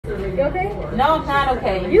You okay? No, I'm not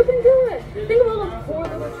okay. You can do it. Think of all those poor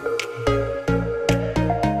little children.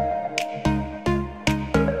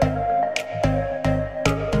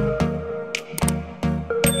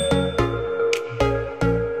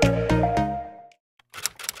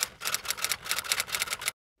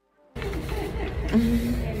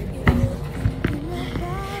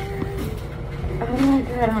 Oh my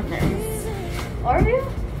god, I'm nervous. Are you?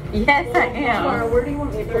 Yes, I am. Or where do you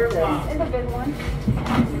want me to put them? In the big one.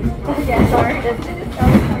 Yeah, sorry. I just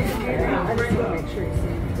want to make sure you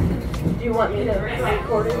see. Do you want me to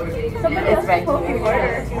record it? Somebody else right poke you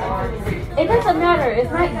harder. It doesn't matter.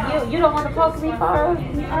 It's not you. You don't want to poke me far.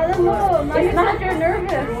 I don't know. It's not you're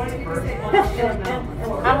nervous.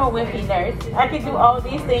 I'm a wimpy nurse. I can do all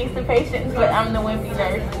these things to patients, but I'm the wimpy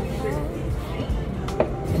nurse.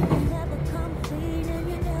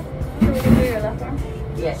 So we can do your left arm?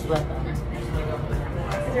 Yes, left arm.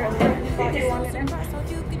 Is there a certain spot you want it in?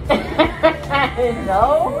 No.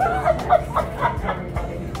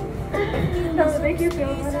 Does it make you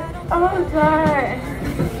feel better? Oh god.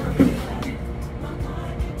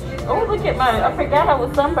 Oh, look at I forgot I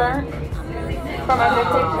was sunburned from my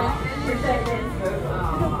vacation.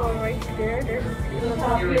 Right there. There's a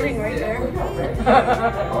feeling right there.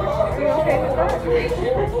 Are you okay with that?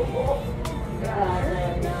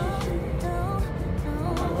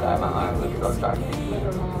 God, my arm looks so sharp.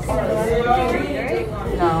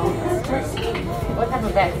 No. What type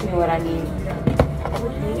of vaccine would I need?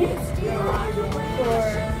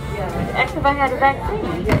 Ask if I had a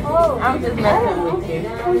vaccine. Oh, I'm just messing with you.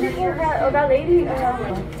 Oh, that lady. Do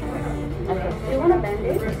you want a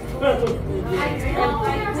Band-Aid? You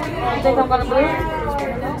think I'm gonna bleed?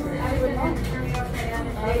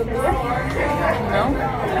 No?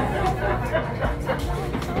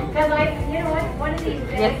 Because, like, you know what? One of these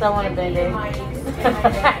days, Yes, I want a Band-Aid.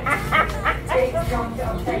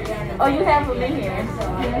 Oh, you have them in here.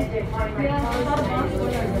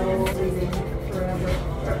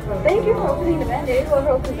 Thank you for opening the Band-Aid. Whoever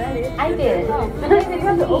opened the Band-Aid. I did. You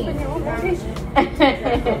have to open your own Band-Aid.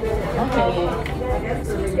 Okay.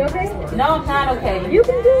 You okay? No, I'm not okay. You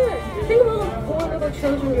can do it. Think of all those poor little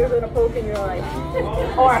children you're going to poke in your life.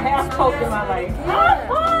 Or half poked in my life.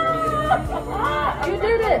 You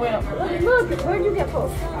did it. Look, where'd you get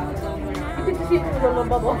poked? You can just see through the little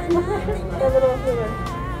bubble. The little sliver.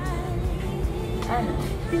 I know.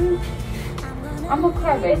 See? I'm a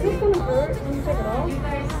cry, Is baby. this going to hurt when you take it off?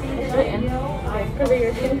 It shouldn't. Because of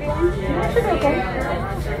your skin feeling? It should be okay.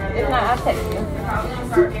 If not, I'll text you.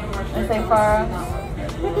 And say, Farah,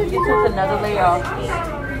 you took another layer off. Are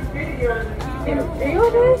you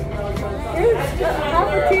okay? Here's half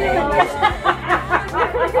a tear.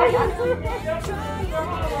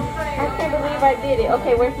 I can't believe I did it.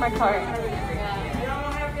 Okay, where's my card?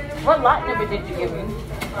 What lot number did you give me?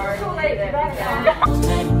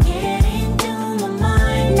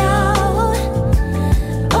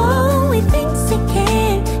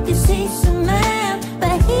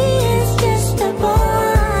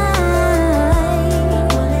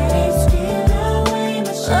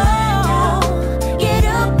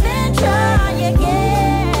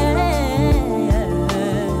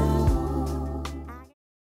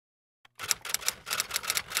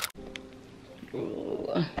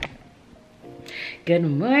 Good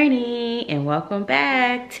morning and welcome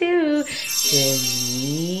back to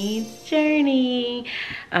Jenny's Journey.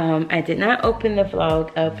 I did not open the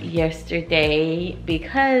vlog up yesterday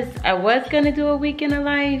because I was gonna do a week in the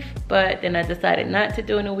life, but then I decided not to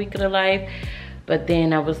do a week in the life. But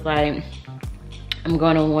then I was like, I'm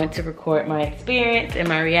gonna want to record my experience and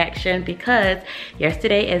my reaction because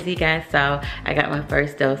yesterday, as you guys saw, I got my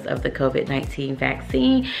first dose of the COVID-19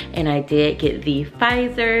 vaccine, and I did get the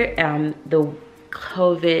Pfizer, the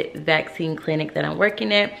COVID vaccine clinic that I'm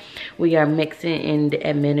working at. We are mixing and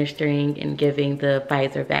administering and giving the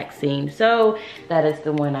Pfizer vaccine. So that is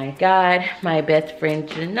the one I got. My best friend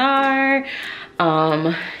Jannar,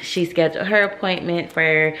 she scheduled her appointment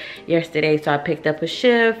for yesterday, so I picked up a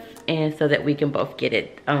shift and so that we can both get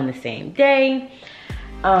it on the same day.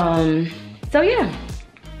 So yeah,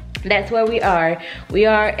 that's where we are. We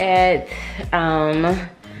are at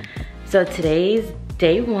so today's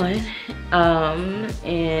day one,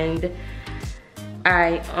 and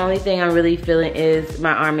only thing I'm really feeling is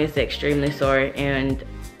my arm is extremely sore, and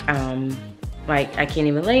like I can't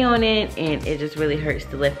even lay on it, and it just really hurts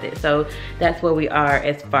to lift it. So that's where we are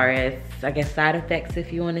as far as, I guess, side effects,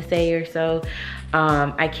 if you want to say, or so.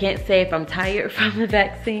 I can't say if I'm tired from the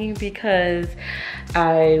vaccine because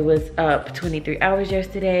I was up 23 hours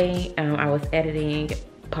yesterday. I was editing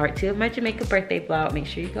part 2 of my Jamaica birthday vlog. Make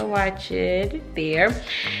sure you go watch it there.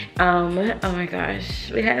 Oh my gosh,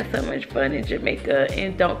 we had so much fun in Jamaica.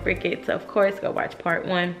 And don't forget to, of course, go watch part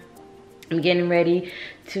 1. I'm getting ready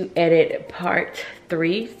to edit part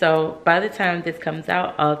 3. So by the time this comes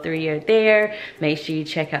out, all 3 are there. Make sure you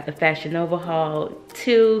check out the Fashion Nova haul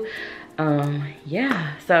too.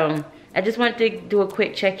 Yeah, so I just wanted to do a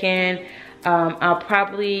quick check-in. I'll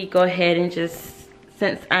probably go ahead and just,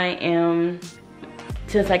 since I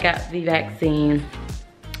got the vaccine,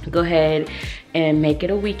 go ahead and make it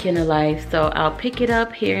a weekend of life. So I'll pick it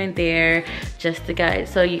up here and there just to guys,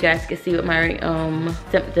 so you guys can see what my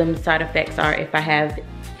symptoms, side effects are, if I have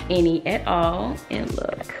any at all. And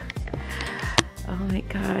look, oh my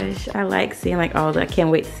gosh, I like seeing like all the, I can't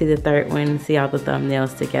wait to see the 3rd one, see all the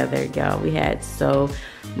thumbnails together. Y'all, we had so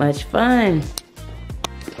much fun.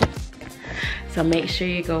 So make sure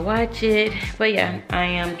you go watch it. But yeah, I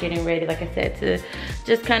am getting ready, like I said, to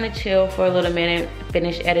just kind of chill for a little minute,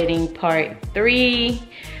 finish editing part 3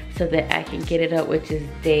 so that I can get it up, which is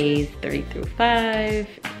days 3 through 5.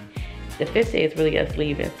 The 5th day is really us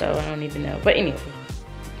leaving, so I don't even know. But anyway,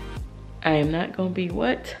 I am not gonna be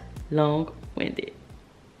what? Long-winded.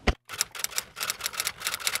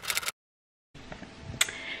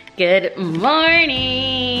 Good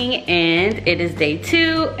morning, and it is day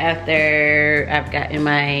 2 after I've gotten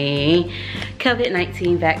my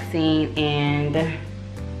COVID-19 vaccine, and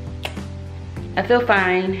I feel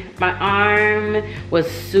fine. My arm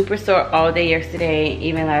was super sore all day yesterday,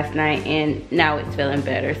 even last night, and now it's feeling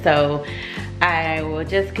better. So I will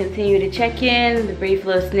just continue to check in, the brief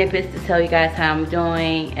little snippets to tell you guys how I'm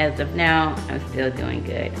doing. As of now, I'm still doing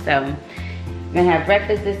good. So I'm gonna have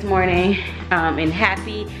breakfast this morning, and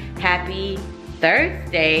happy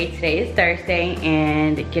Thursday. Today is Thursday,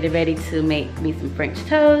 and getting ready to make me some French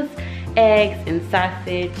toast, eggs, and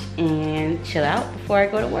sausage, and chill out before I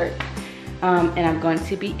go to work. And I'm going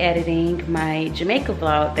to be editing my Jamaica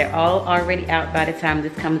vlog. They're all already out by the time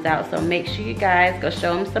this comes out, so make sure you guys go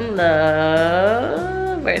show them some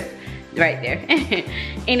love. Where's right there?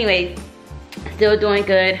 Anyways, still doing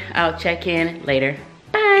good. I'll check in later.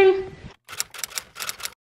 Bye.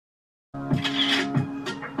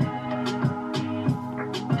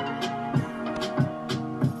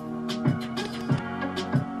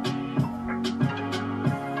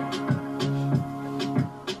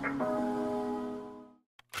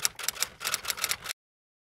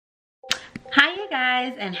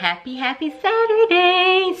 And happy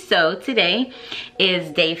Saturday. So today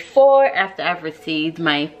is day 4 after I've received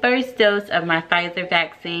my first dose of my Pfizer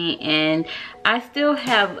vaccine, and I still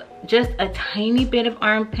have just a tiny bit of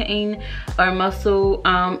arm pain or muscle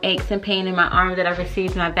aches and pain in my arm that I've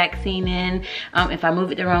received my vaccine in, if I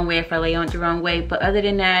move it the wrong way, if I lay on it the wrong way. But other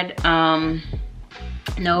than that,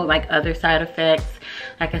 no like other side effects.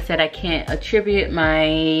 Like I said, I can't attribute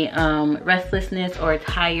my restlessness or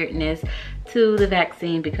tiredness to the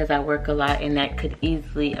vaccine because I work a lot, and that could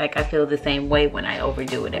easily, like, I feel the same way when I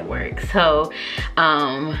overdo it at work. So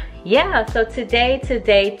yeah, so today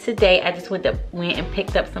I just went and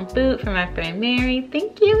picked up some food for my friend Mary.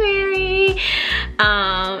 Thank you, Mary.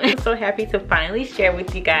 I'm so happy to finally share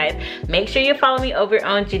with you guys. Make sure you follow me over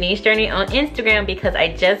on Janine's Journey on Instagram, because I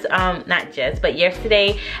just but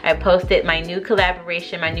yesterday I posted my new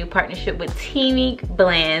collaboration, my new partnership with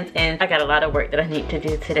TeamiBlends, and I got a lot of work that I need to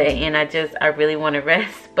do today, and I really want to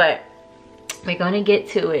rest, but we're gonna get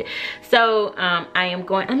to it. So I am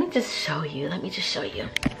going, let me just show you.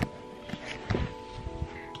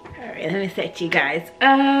 Alright, let me set you guys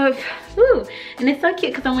up. Ooh, and it's so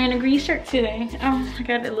cute because I'm wearing a green shirt today. Oh, I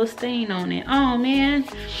got a little stain on it. Oh man.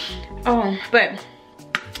 Oh, but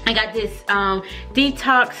I got this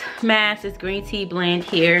detox mask, this green tea blend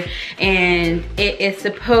here, and it is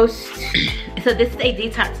supposed to, so this is a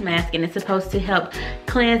detox mask, and it's supposed to help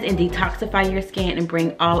cleanse and detoxify your skin and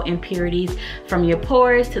bring all impurities from your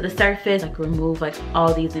pores to the surface, like remove like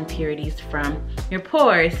all these impurities from your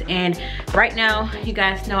pores. And right now, you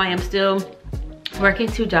guys know I am still working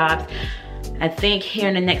 2 jobs. I think here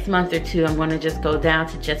in the next month or 2, I'm gonna just go down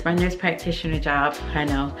to just my nurse practitioner job. I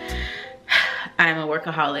know I'm a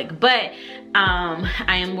workaholic, but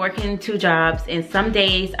I am working 2 jobs, and some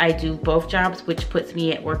days I do both jobs, which puts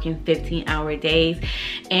me at working 15-hour days.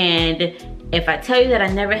 And if I tell you that I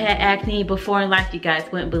never had acne before in life, you guys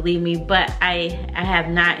wouldn't believe me, but I have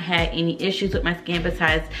not had any issues with my skin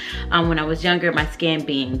besides when I was younger, my skin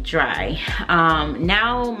being dry.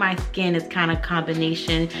 Now my skin is kind of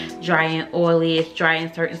combination dry and oily. It's dry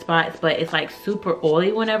in certain spots, but it's like super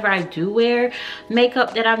oily whenever I do wear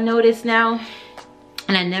makeup, that I've noticed now.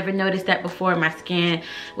 And I never noticed that before. My skin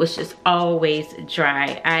was just always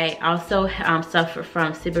dry. I also suffer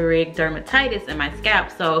from seborrheic dermatitis in my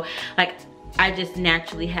scalp. So like, I just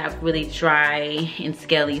naturally have really dry and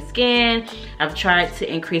scaly skin. I've tried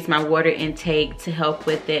to increase my water intake to help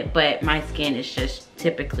with it, but my skin is just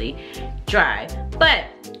typically dry. But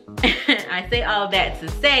I say all of that to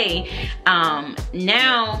say,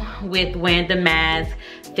 now with wearing the mask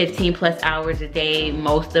 15 plus hours a day,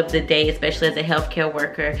 most of the day, especially as a healthcare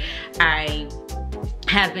worker, I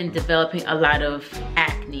have been developing a lot of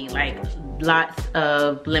acne, like lots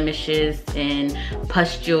of blemishes and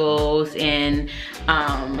pustules and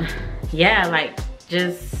yeah, like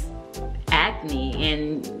just acne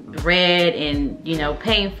and red and, you know,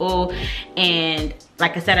 painful. And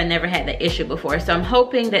like I said, I never had that issue before. So I'm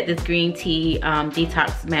hoping that this green tea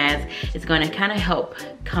detox mask is gonna kind of help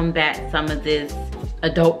combat some of this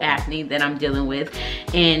adult acne that I'm dealing with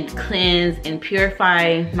and cleanse and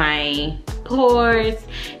purify my pores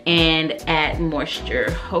and add moisture,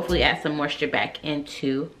 hopefully add some moisture back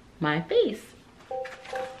into my face.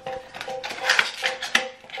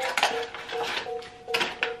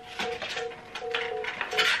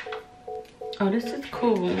 Oh, this is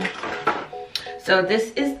cool. So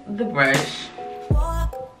this is the brush.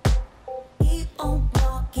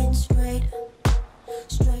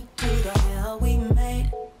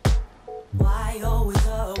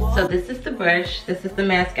 So this is the brush. This is the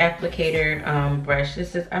mask applicator brush.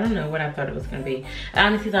 This is, I don't know what I thought it was gonna be. I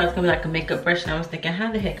honestly thought it was gonna be like a makeup brush, and I was thinking,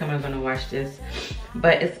 how the heck am I gonna wash this?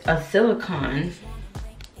 But it's a silicone.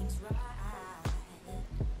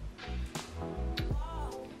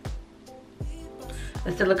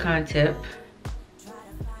 A silicone tip.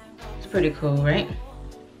 It's pretty cool, right?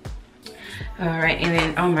 All right, and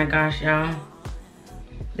then, oh my gosh, y'all.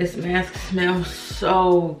 This mask smells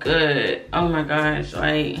so good. Oh my gosh,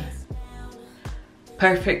 like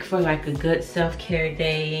perfect for like a good self-care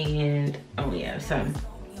day. And oh yeah, so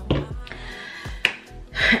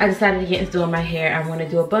I decided to get into doing my hair. I want to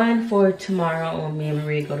do a bun for tomorrow when me and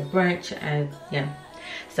Maria go to brunch. Yeah.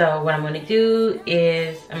 So what I'm gonna do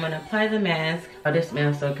is I'm gonna apply the mask. Oh, this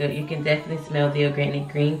smells so good. You can definitely smell the organic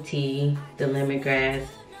green tea, the lemongrass,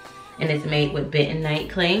 and it's made with bentonite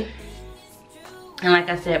clay. And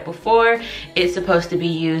like I said before, it's supposed to be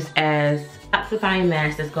used as detoxifying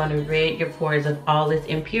mask that's going to rid your pores of all its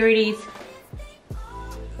impurities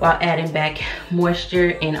while adding back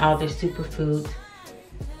moisture and all the superfoods.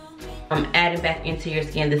 Adding back into your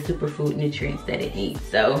skin the superfood nutrients that it needs.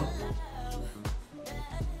 So,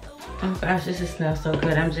 oh gosh, this just smells so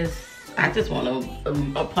good. I just want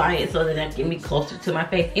to apply it so that it can get me closer to my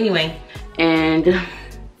face. Anyway, and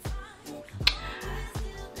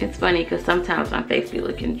it's funny because sometimes my face be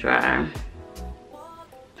looking dry.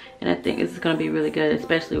 And I think this is gonna be really good,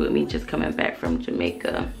 especially with me just coming back from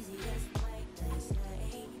Jamaica.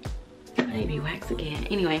 Maybe wax again.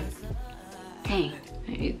 Anyway, hey,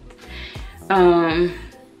 you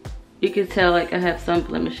can tell like I have some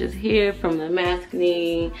blemishes here from the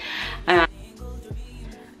masking. Oh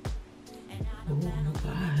my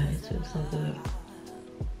God, it feels so good.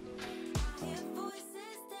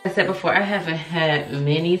 I said before, I haven't had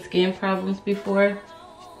many skin problems before.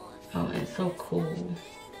 Oh, it's so cool.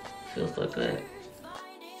 Feels so good.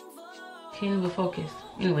 Can't even focus.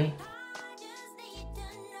 Anyway.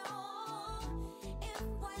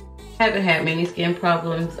 I haven't had many skin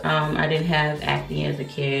problems. I didn't have acne as a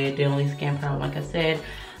kid. The only skin problem, like I said,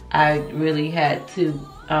 I really had to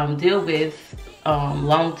deal with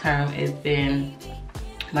long term has been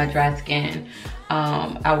my dry skin.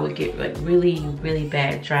 I would get like really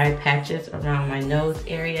bad dry patches around my nose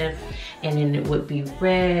area, and then it would be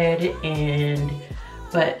red,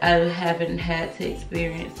 but I haven't had to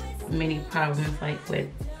experience many problems like with,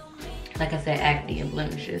 like I said, acne and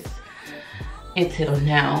blemishes until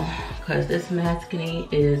now, because this masking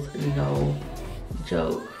is no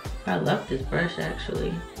joke. I love this brush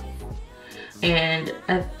actually. And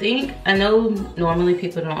I know normally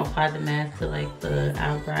people don't apply the mask to like the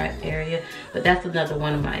eyebrow area, but that's another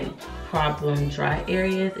one of my problem dry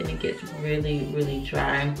areas, and it gets really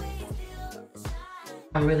dry.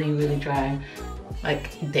 I'm really dry,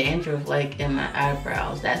 like dandruff like in my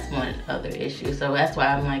eyebrows. That's one other issue. So that's why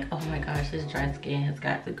I'm like, oh my gosh, this dry skin has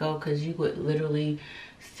got to go, because you would literally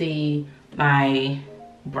see my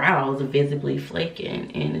brows visibly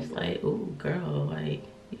flaking, and it's like, ooh girl, like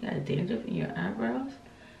you got dandruff in your eyebrows.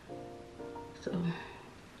 So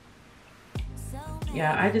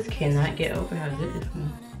yeah, I just cannot get over how good this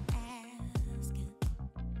smells.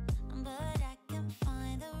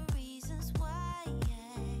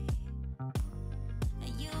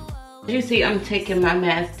 You see, I'm taking my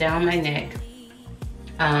mask down my neck,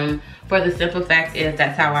 For the simple fact is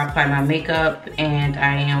that's how I apply my makeup, and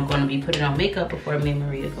I am going to be putting on makeup before me and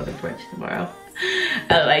Maria go to brunch tomorrow.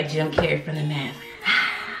 Like Jim Carrey from The Mask.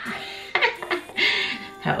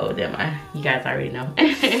 How old am I? You guys already know.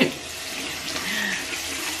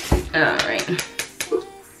 All right.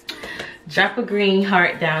 Drop a green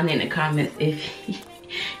heart down in the comments if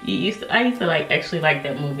you used to. I used to actually like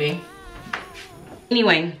that movie.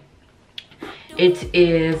 Anyway, it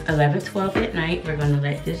is 11:12 at night. We're gonna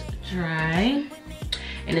let this dry,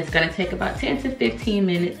 and it's gonna take about 10 to 15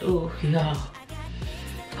 minutes. Oh, y'all.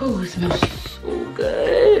 Oh, it smells so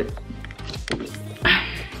good.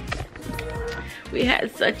 We had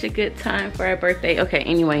such a good time for our birthday. Okay,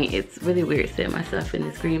 anyway, it's really weird seeing myself in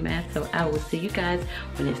this green mask, so I will see you guys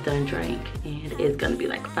when it's done drying, and it's gonna be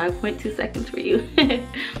like 5.2 seconds for you.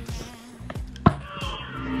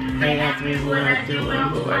 As we were doing.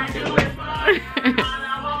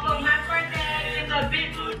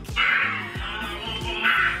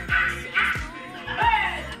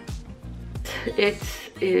 It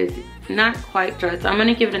is not quite dry, so I'm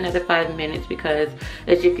gonna give it another 5 minutes because,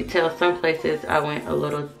 as you can tell, some places I went a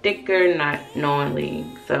little thicker, not knowingly.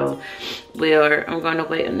 So I'm gonna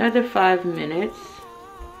wait another 5 minutes.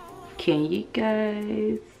 Can you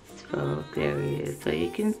guys? Oh, there it is, so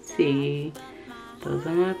you can see. Those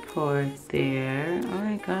are my pores there. Oh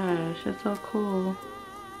my gosh, that's so cool.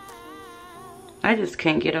 I just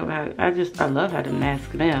can't get over how, I love how the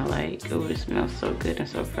mask smells. Like, oh, it smells so good and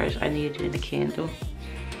so fresh. I need it in a candle.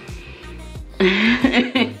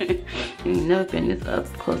 You've never been this up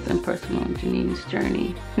close and personal on Janine's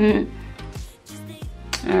journey.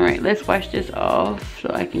 All right, let's wash this off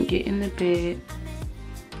so I can get in the bed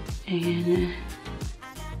and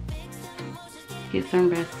get some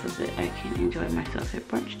rest so that I can enjoy myself at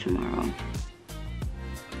brunch tomorrow.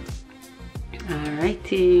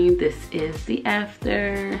 Alrighty, this is the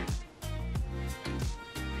after,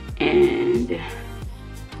 and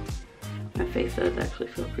my face does actually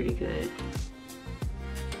feel pretty good.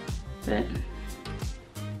 But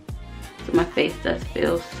so my face does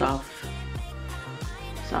feel softer,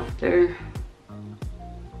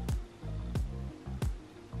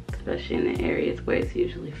 especially in the areas where it's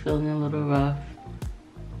usually feeling a little rough.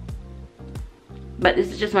 But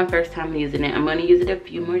this is just my first time using it. I'm gonna use it a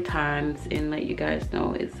few more times and let you guys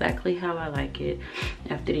know exactly how I like it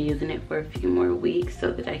after using it for a few more weeks,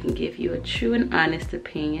 so that I can give you a true and honest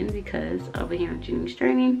opinion, because over here on Janine's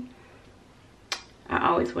Journey, I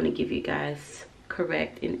always want to give you guys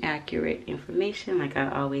correct and accurate information, like I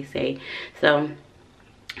always say. So,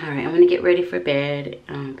 all right, I'm gonna get ready for bed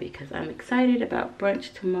because I'm excited about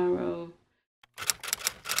brunch tomorrow.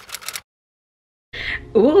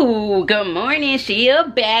 Ooh, good morning. She a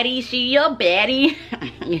baddie. She a baddie.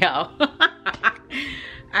 Yo,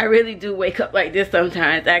 I really do wake up like this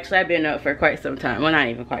sometimes. Actually, I've been up for quite some time. Well, not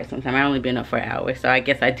even quite some time. I only been up for an hour. So I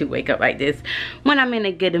guess I do wake up like this when I'm in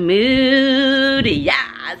a good mood.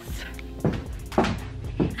 Yes.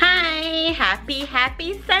 Hi.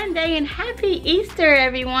 Happy Sunday and happy Easter,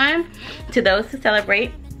 everyone. To those who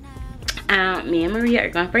celebrate, me and Maria are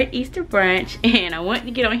going for an Easter brunch. And I wanted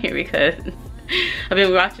to get on here because I've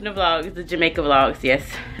been watching the vlogs, the Jamaica vlogs. Yes,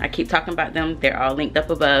 I keep talking about them. They're all linked up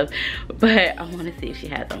above. But I want to see if she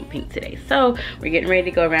has on pink today. So we're getting ready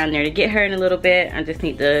to go around there to get her in a little bit. I just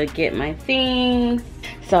need to get my things.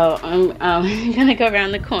 So I'm gonna go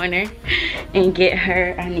around the corner and get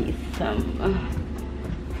her. I need some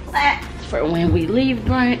flats for when we leave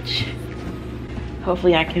brunch.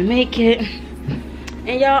 Hopefully I can make it.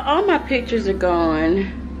 And y'all, all my pictures are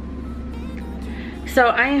gone. So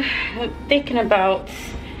I'm thinking about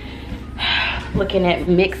looking at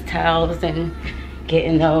mixed towels and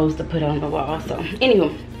getting those to put on the wall. So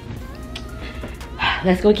anyway,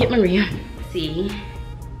 let's go get Maria. See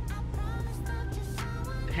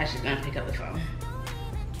how she's gonna pick up the phone.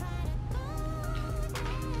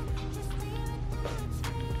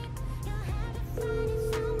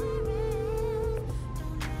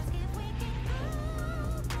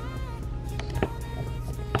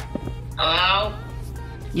 Hello?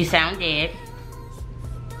 You sound dead.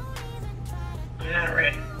 I'm not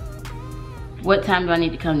ready. What time do I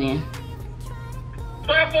need to come in?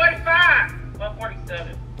 12:45.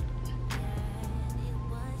 12:47.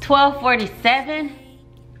 12:47?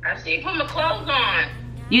 I just need to put my clothes on.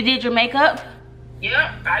 You did your makeup?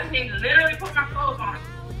 Yep, I just need to literally put my clothes on.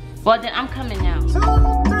 Well, then I'm coming now.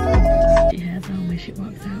 She has on when she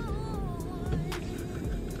walks out.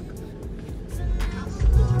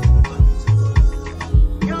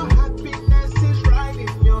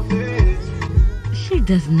 She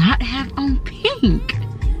does not have on pink.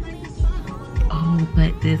 Oh,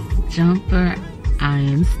 but this jumper, I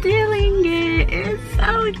am stealing it. It's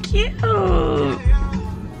so cute.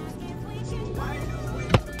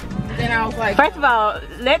 Then I was like, First of all,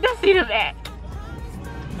 let them see the back.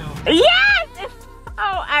 no. Yes!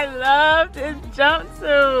 Oh, I love this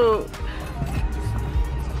jumpsuit.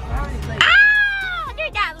 Ah!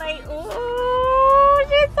 They got like, ooh,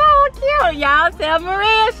 she's so cute. Y'all tell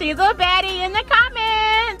Maria she's a baddie in the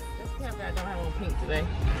comments. This camp guy don't have on pink today.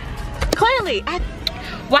 Clearly,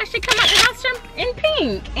 why she come out the house in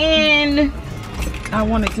pink? And I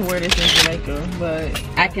wanted to wear this in Jamaica, but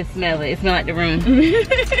I can smell it. It smells like the room.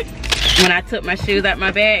 When I took my shoes out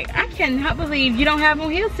my bag, I cannot believe you don't have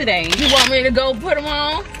on heels today. you want me to go put them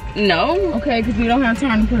on? No, Okay, because we don't have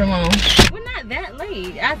time to put them on. we're not that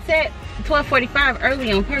late. I said 12:45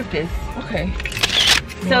 early on purpose. Okay.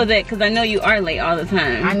 So that, because I know you are late all the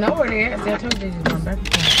time. I know where they at. I told you they just going back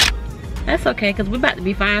and forth. That's okay, because we're about to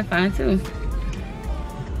be fine too.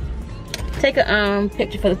 Take a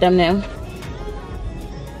picture for the thumbnail.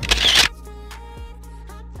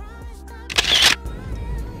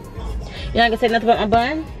 You're not gonna say nothing about my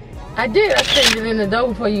bun? I did. I said it in the door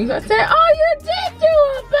before you. I said, oh, you did do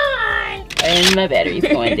a bun. And my battery's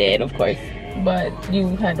going dead, of course. But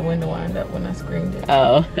you had the window wind up when I screamed it.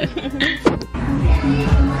 Oh.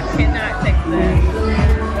 Cannot text that.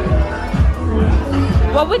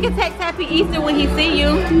 Well, we can text Happy Easter when he see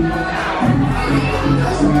you.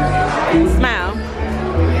 Smile.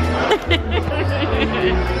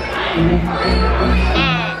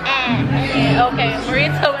 Okay, Maria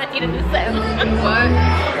told me I needed to sound. What?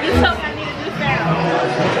 You told me I needed to sound.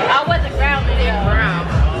 I wasn't grounded in Brown.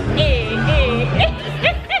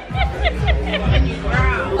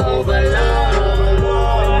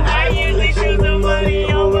 Overload. I usually choose the money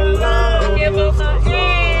over love. Give up the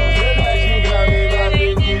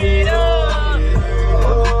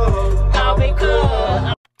I'll be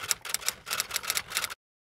cool.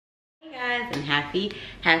 Hey guys, and happy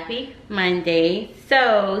Monday.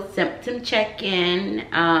 So symptom check-in.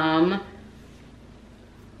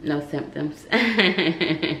 No symptoms.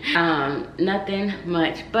 Nothing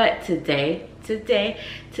much, but today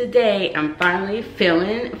I'm finally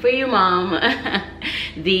filming for you, Mom,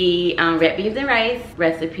 the red beans and rice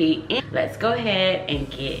recipe. And let's go ahead and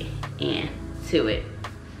get into it.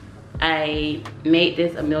 I made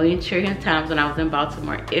this a million trillion times when I was in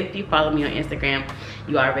Baltimore. If you follow me on Instagram,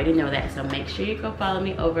 you already know that. So make sure you go follow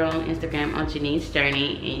me over on Instagram on Janine's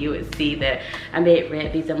Journey, and you would see that I made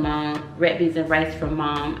red beans and rice for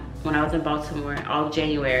Mom when I was in Baltimore all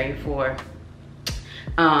January for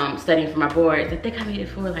studying for my boards. I think I made it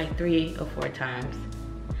for like 3 or 4 times.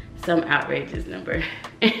 Some outrageous number.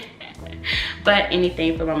 But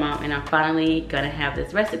anything for my mom, and I'm finally gonna have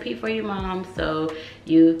this recipe for you, Mom, so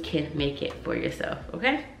you can make it for yourself,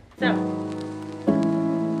 okay? So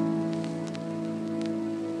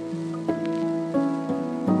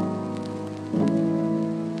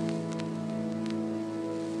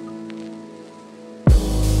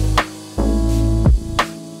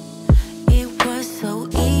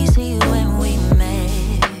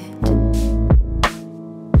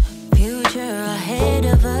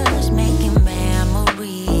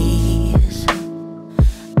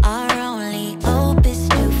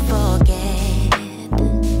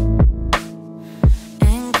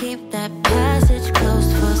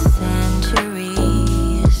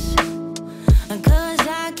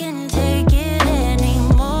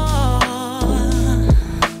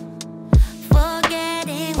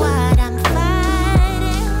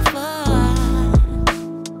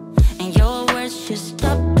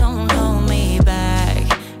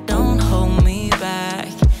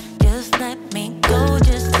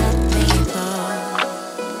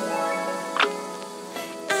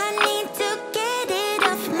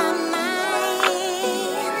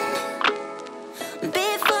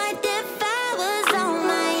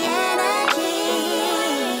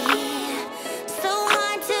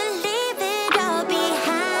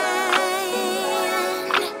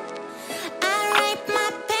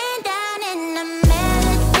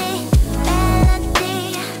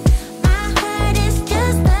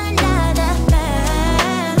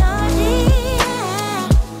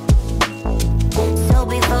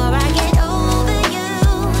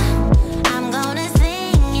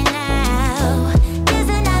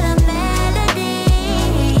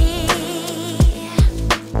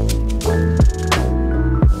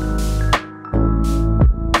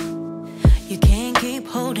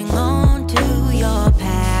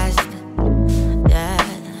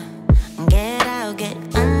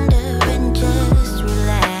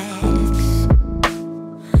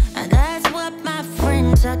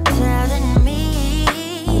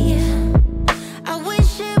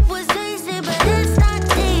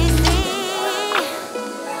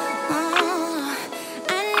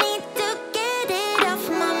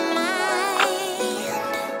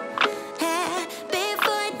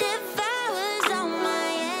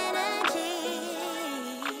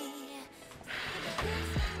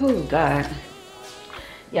Oh God,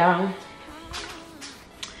 y'all,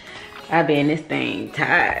 I be in this thing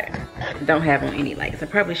tired. Don't have on any lights. I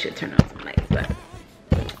probably should turn on some lights, but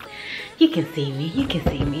you can see me. You can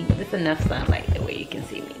see me. There's enough sunlight the way you can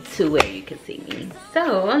see me, to where you can see me.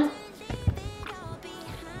 So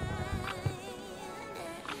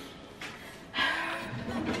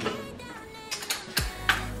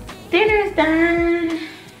dinner's done.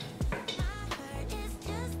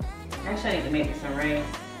 Actually, I need to make me some rice.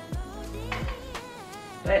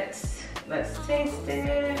 Let's taste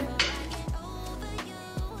it.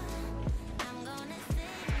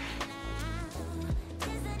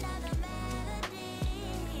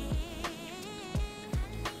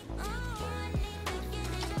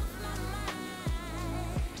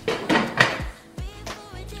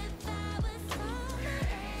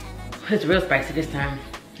 It's real spicy this time.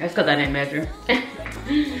 That's because I didn't measure.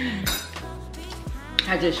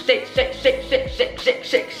 I just shake,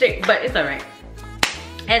 but it's all right.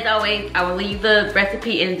 As always, I will leave the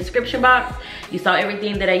recipe in the description box. You saw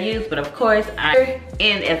everything that I used, but of course,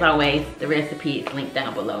 and as always, the recipe is linked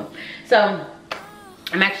down below. So,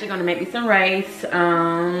 I'm actually gonna make me some rice,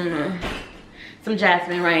 some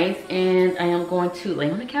jasmine rice, and I am going to lay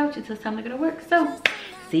on the couch until it's time to go to work. So,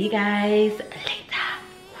 see you guys later.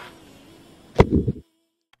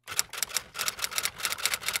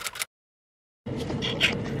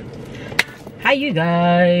 Hi you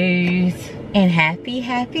guys, and happy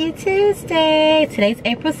Tuesday. Today's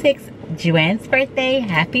April 6th, Joanne's birthday.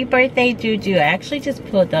 Happy birthday, Juju. I actually just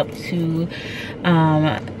pulled up to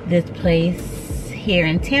this place here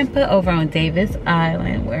in Tampa over on Davis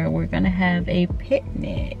Island where we're gonna have a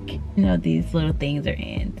picnic. You know, these little things are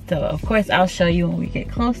in, so of course I'll show you when we get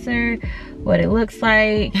closer what it looks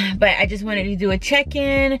like. But I just wanted to do a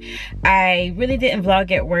check-in. I really didn't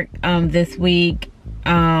vlog at work this week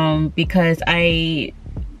because I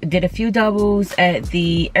did a few doubles at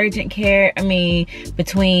the urgent care. I mean,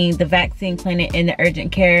 between the vaccine clinic and the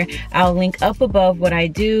urgent care. I'll link up above what I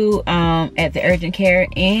do at the urgent care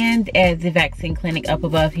and at the vaccine clinic up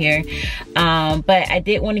above here. But I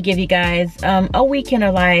did want to give you guys a week in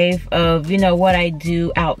a life of, you know, what I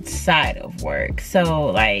do outside of work. So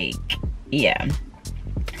like, yeah.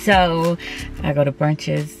 So I go to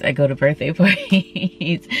brunches, I go to birthday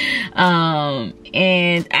parties,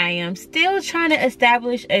 and I am still trying to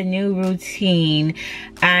establish a new routine.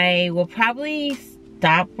 I will probably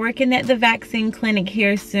stop working at the vaccine clinic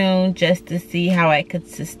here soon just to see how I could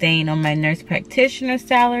sustain on my nurse practitioner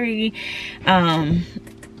salary.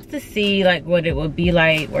 To see like what it would be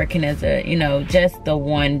like working as a, you know, just the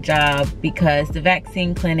one job, because the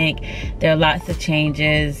vaccine clinic, there are lots of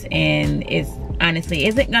changes and it's honestly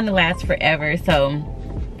isn't gonna last forever. So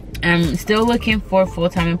I'm still looking for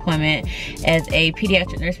full-time employment as a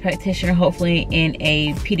pediatric nurse practitioner, hopefully in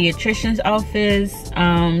a pediatrician's office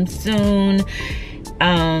soon.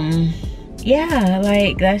 Yeah,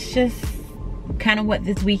 like that's just kind of what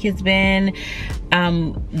this week has been.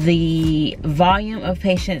 The volume of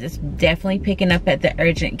patients is definitely picking up at the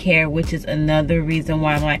urgent care, which is another reason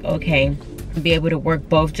why I'm like, okay, be able to work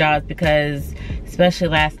both jobs, because especially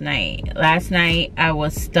last night I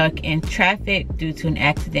was stuck in traffic due to an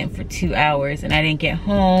accident for 2 hours, and I didn't get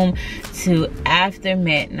home to after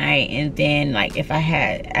midnight. And then like if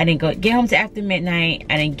I didn't get home to after midnight,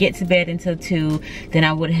 I didn't get to bed until 2, then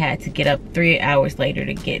I would have had to get up 3 hours later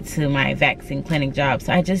to get to my vaccine clinic job.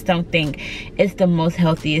 So I just don't think it's the most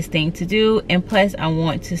healthiest thing to do. And plus I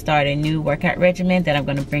want to start a new workout regimen that I'm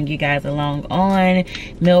going to bring you guys along on,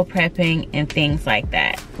 meal prepping and things like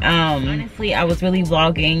that. Honestly, I was really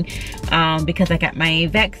vlogging because I got my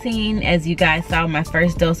vaccine. As you guys saw, my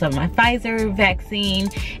first dose of my Pfizer vaccine,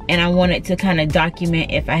 and I wanted to kind of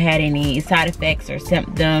document if I had any side effects or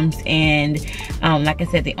symptoms. And like I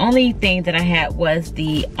said, the only thing that I had was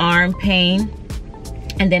the arm pain.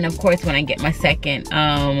 And then of course when I get my second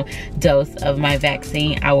dose of my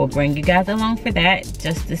vaccine, I will bring you guys along for that,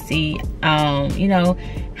 just to see you know,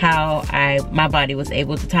 how my body was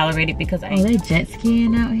able to tolerate it, because I love jet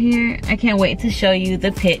skiing out here. I can't wait to show you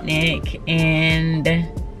the picnic. And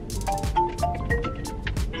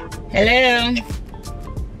hello.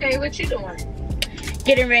 Hey, what you doing?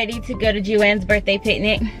 Getting ready to go to Joanne's birthday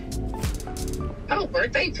picnic. Oh,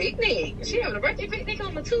 birthday picnic. She having a birthday picnic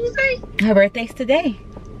on a Tuesday? Her birthday's today.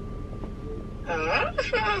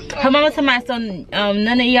 Her mama told me, so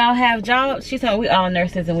none of y'all have jobs? She told me we all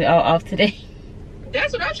nurses and we all off today.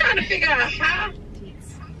 That's what I'm trying to figure out. How?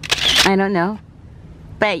 I don't know.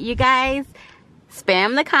 But you guys,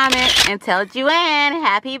 spam the comments and tell Joanne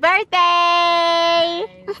happy birthday.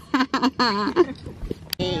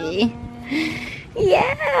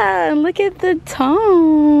 Yeah, look at the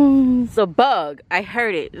tones. A bug. I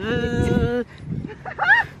heard it. You're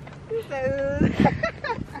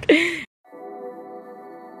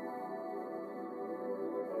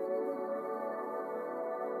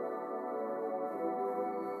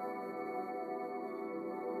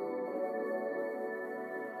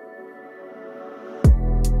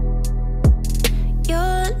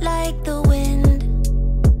like the wind.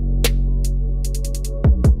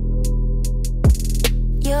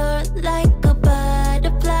 You're like a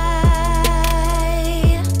butterfly.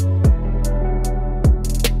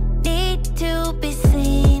 Need to be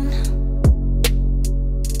seen.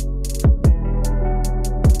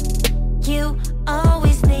 You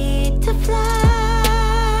always need to fly.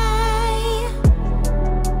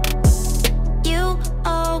 You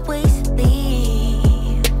always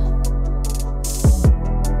leave.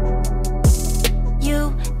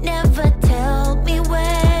 You never tell me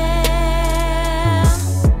where.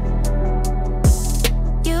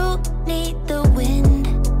 You need the wind,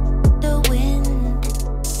 the wind.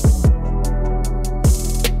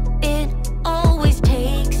 It always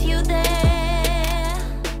takes you there.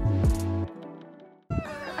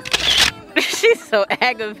 She's so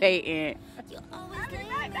aggravating. You always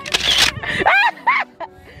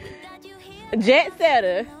Jet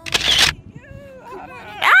setter.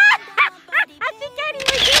 She can't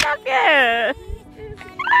even get up here.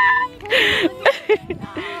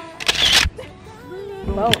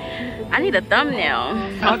 I need a thumbnail.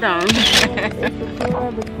 Hold on.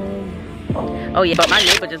 Oh yeah, but my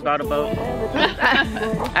neighbor just bought a boat.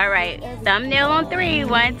 All right, thumbnail on 3.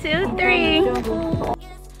 1, 2, 3.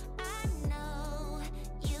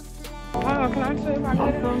 Oh, can I show you my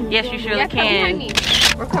glitter? Yes, you surely Yeah, come behind can. me.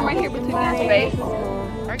 Or come right here between our space.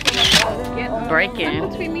 Or come Breaking.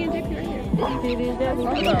 between me and JP right here. You can see me?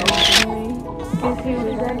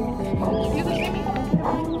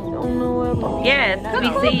 Yes, we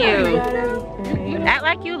see you. Act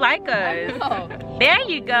like you like us. Oh. There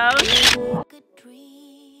you go. could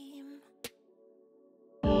dream.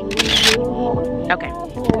 Okay.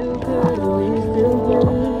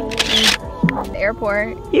 The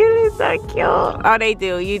airport. You look so cute. Oh, they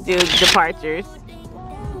do. You do departures.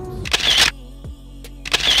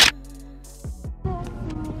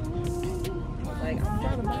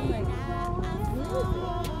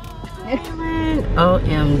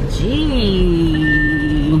 OMG.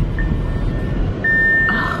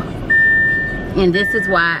 Oh. And this is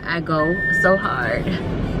why I go so hard.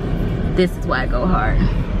 This is why I go hard.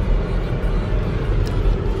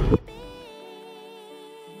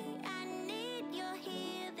 I need your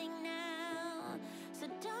healing now. So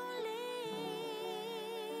don't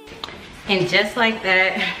leave. And just like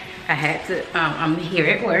that, I had to, I'm here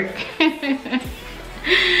at work.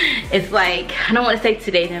 It's like, I don't want to say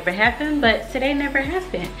today never happened, but today never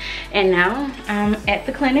happened. And now I'm at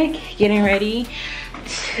the clinic getting ready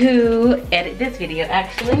to edit this video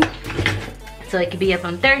actually. So it could be up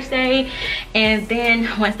on Thursday. And then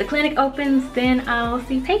once the clinic opens, then I'll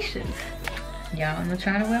see patients. Y'all, I'm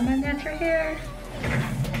trying to wear my natural hair.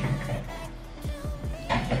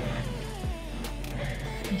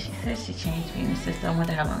 And she says she changed me in the system. I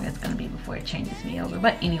wonder how long it's gonna be before it changes me over.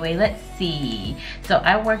 But anyway, let's see. So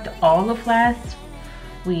I worked all of last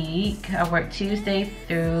week. I worked Tuesday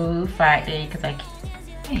through Friday because I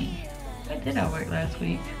can't. Hey, what did I work last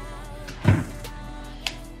week?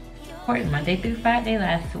 Worked Monday through Friday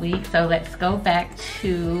last week. So let's go back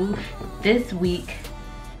to this week.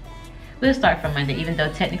 We'll start from Monday, even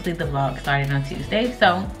though technically the vlog started on Tuesday.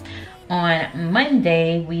 So on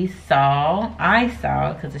Monday, I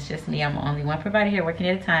saw, because it's just me, I'm the only one provider here working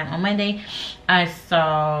at a time. On Monday, I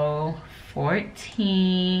saw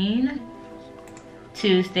 14.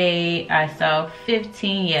 Tuesday, I saw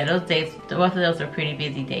 15. Yeah, those days, both of those are pretty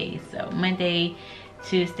busy days. So Monday,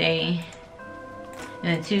 Tuesday,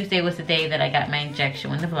 and then Tuesday was the day that I got my injection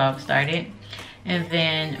when the vlog started. And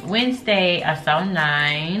then Wednesday, I saw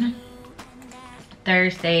 9.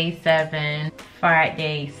 Thursday 7,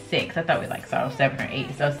 Friday 6. I thought we like saw 7 or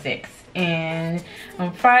 8, so 6. And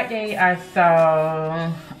on Friday I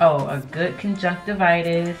saw a good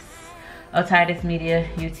conjunctivitis, otitis media,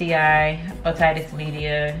 UTI, otitis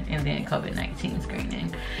media, and then COVID-19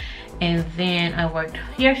 screening. And then I worked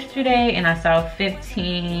yesterday and I saw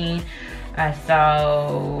 15. I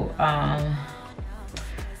saw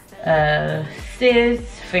cyst,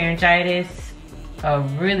 pharyngitis, a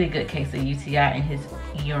really good case of UTI, and his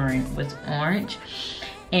urine was orange.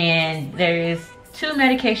 And there is 2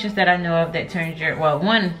 medications that I know of that turns your, well,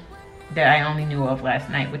 one that I only knew of last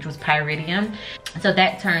night, which was pyridium. So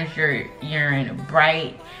that turns your urine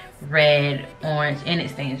bright, red, orange, and it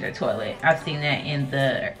stains your toilet. I've seen that in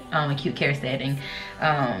the acute care setting.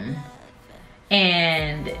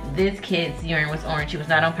 And this kid's urine was orange. He was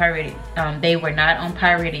not on pyridium. They were not on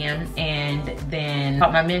pyridium. And then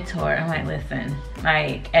my mentor, I'm like, listen,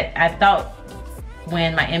 like I thought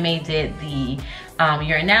when my MA did the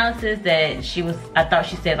urine analysis that I thought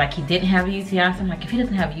she said like he didn't have a UTI. So I'm like, if he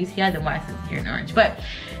doesn't have a UTI, then why is his urine orange? But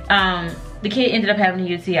the kid ended up having a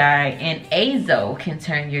UTI, and azo can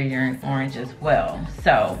turn your urine orange as well.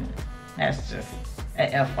 So that's just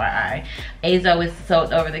FYI. Azo is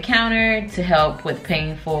sold over the counter to help with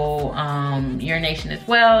painful urination as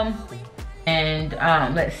well. And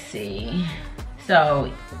let's see.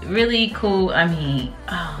 So really cool. I mean,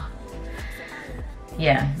 oh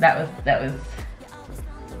yeah, that was.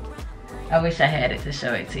 I wish I had it to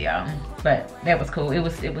show it to y'all, but that was cool. It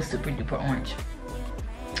was super duper orange.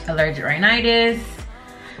 Allergic rhinitis.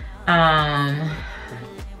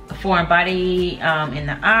 Foreign body in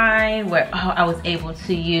the eye, where I was able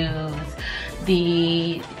to use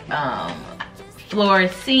the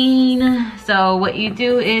fluorescein. So what you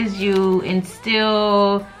do is you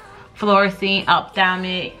instill fluorescein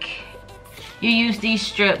ophthalmic. You use these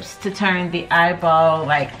strips to turn the eyeball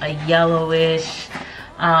like a yellowish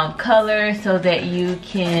color so that you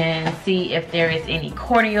can see if there is any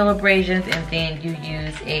corneal abrasions, and then you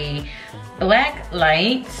use a black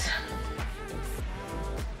light.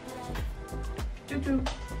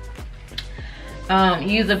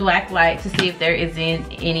 Use a black light to see if there is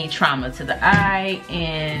any trauma to the eye.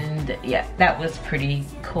 And yeah, that was pretty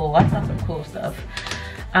cool. I saw some cool stuff.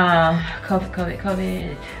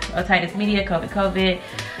 COVID, otitis media, COVID,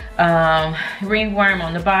 ringworm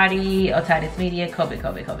on the body, otitis media,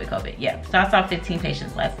 COVID. Yeah, so I saw 15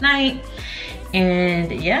 patients last night.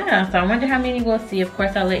 And yeah, so I wonder how many we'll see. Of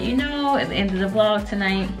course, I'll let you know at the end of the vlog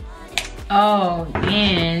tonight. Oh,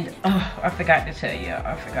 and I forgot to tell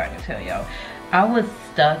y'all. I was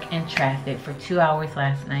stuck in traffic for 2 hours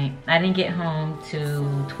last night. I didn't get home till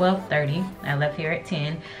 12:30. I left here at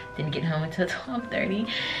 10. Didn't get home until 12:30.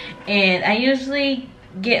 And I usually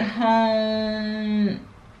get home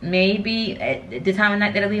maybe at the time of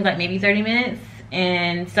night that I leave, like maybe 30 minutes.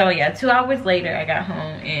 And so yeah, 2 hours later I got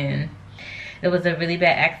home, and there was a really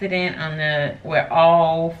bad accident on where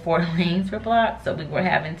all 4 lanes were blocked. So we were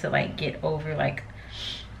having to like get over like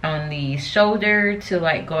on the shoulder to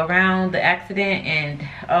like go around the accident. And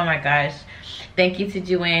oh my gosh, thank you to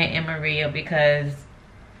Joanne and Maria, because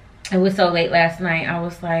it was so late last night. I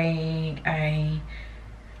was like, I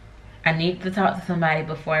needed to talk to somebody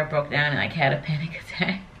before I broke down and like had a panic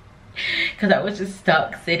attack, because I was just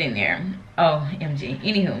stuck sitting there. Oh, MG.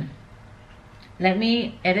 Anywho, let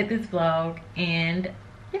me edit this vlog, and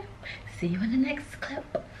yeah, see you in the next clip.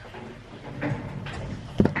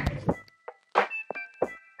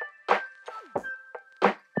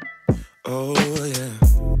 Oh yeah,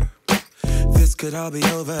 this could all be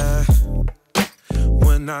over.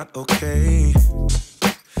 We're not okay.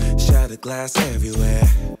 Shattered glass everywhere.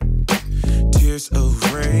 Tears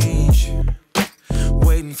of rage.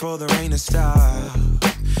 Waiting for the rain to stop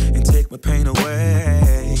and take my pain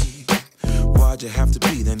away. Why'd you have to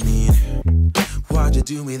be that mean? Why'd you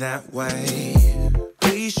do me that way?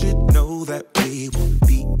 We should know that we won't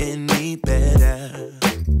be any better.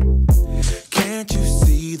 Can't you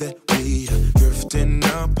see that we are drifting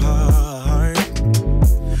apart?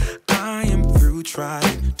 I am through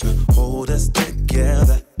trying to hold us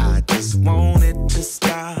together. I just want it to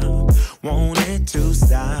stop, want it to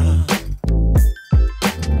stop.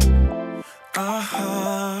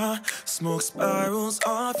 Smoke spirals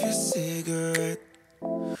off your cigarette.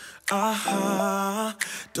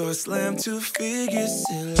 Door slammed to figure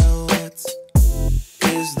silhouettes.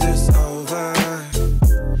 Is this over?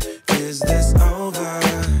 Is this over?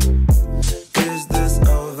 Is this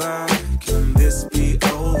over? Can this be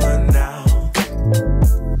over now?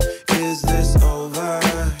 Is this over?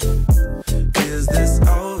 Is this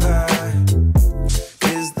over?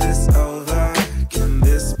 Is this over? Can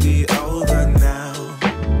this be over now?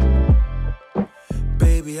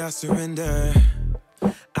 Baby, I surrender.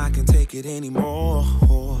 I can't take it anymore.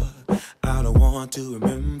 I don't want to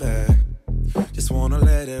remember. Just wanna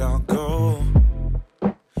let it all go.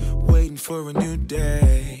 Waiting for a new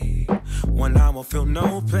day when I won't feel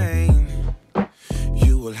no pain.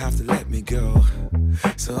 You will have to let me go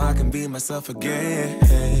so I can be myself again.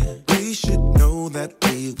 We should know that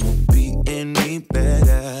we won't be any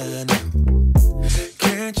better now.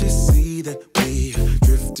 Can't you see that we are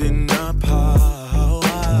drifting apart?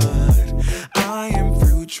 I am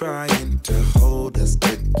through trying to hold us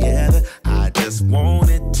together. I just want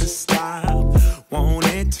it to stop, want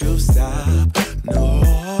it to stop.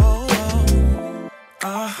 No.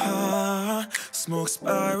 Smoke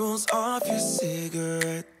spirals off your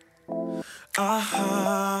cigarette.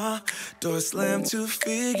 Door slam to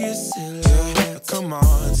figure silhouette. Come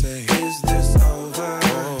on, say, is this over?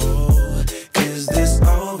 Oh, is this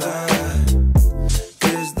over?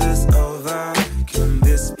 Is this over? Can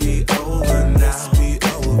this be over now? Be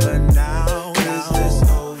over now. Is this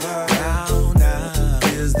over? Now.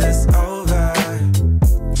 Is this over?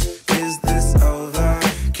 Is this over?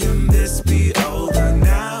 Can this be over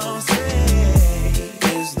now? Say,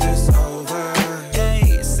 is this over?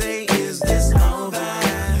 Hey, say, is this over?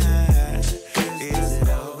 Is it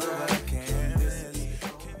over? Can this?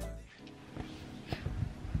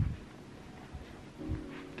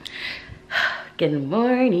 Good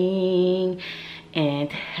morning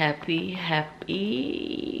and happy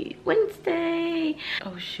Wednesday.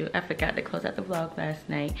 Oh shoot, I forgot to close out the vlog last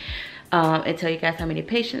night and tell you guys how many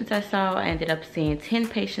patients I saw. I ended up seeing 10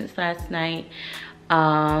 patients last night.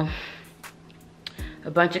 A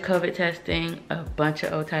bunch of COVID testing, a bunch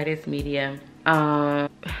of otitis media,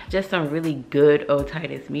 just some really good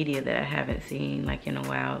otitis media that I haven't seen like in a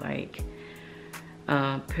while, like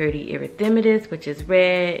pretty erythematous, which is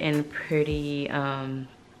red, and pretty a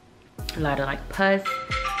lot of like pus.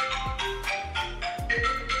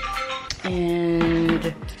 And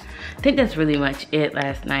I think that's really much it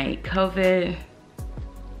last night. COVID,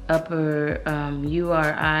 upper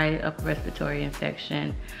URI, upper respiratory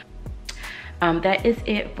infection. That is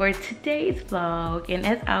it for today's vlog, and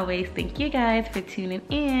as always, thank you guys for tuning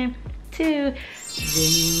in to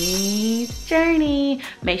Jeni's Journey.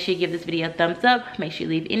 Make sure you give this video a thumbs up. Make sure you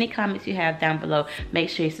leave any comments you have down below. Make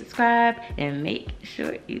sure you subscribe and make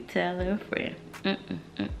sure you tell a friend.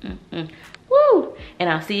 Woo! And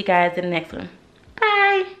I'll see you guys in the next one.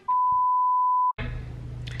 Bye.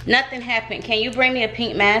 Nothing happened. Can you bring me a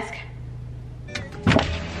pink mask?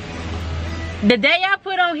 The day I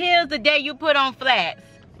put on heels, the day you put on flats.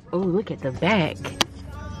 Oh, look at the back.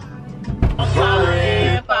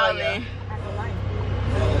 Falling.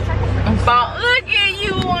 Look at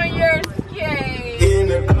you on your skate. In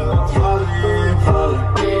the club,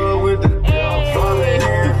 falling with the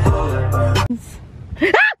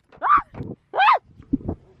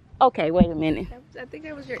Okay, wait a minute. I think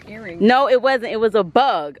that was your earring. No, it wasn't. It was a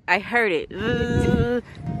bug. I heard it.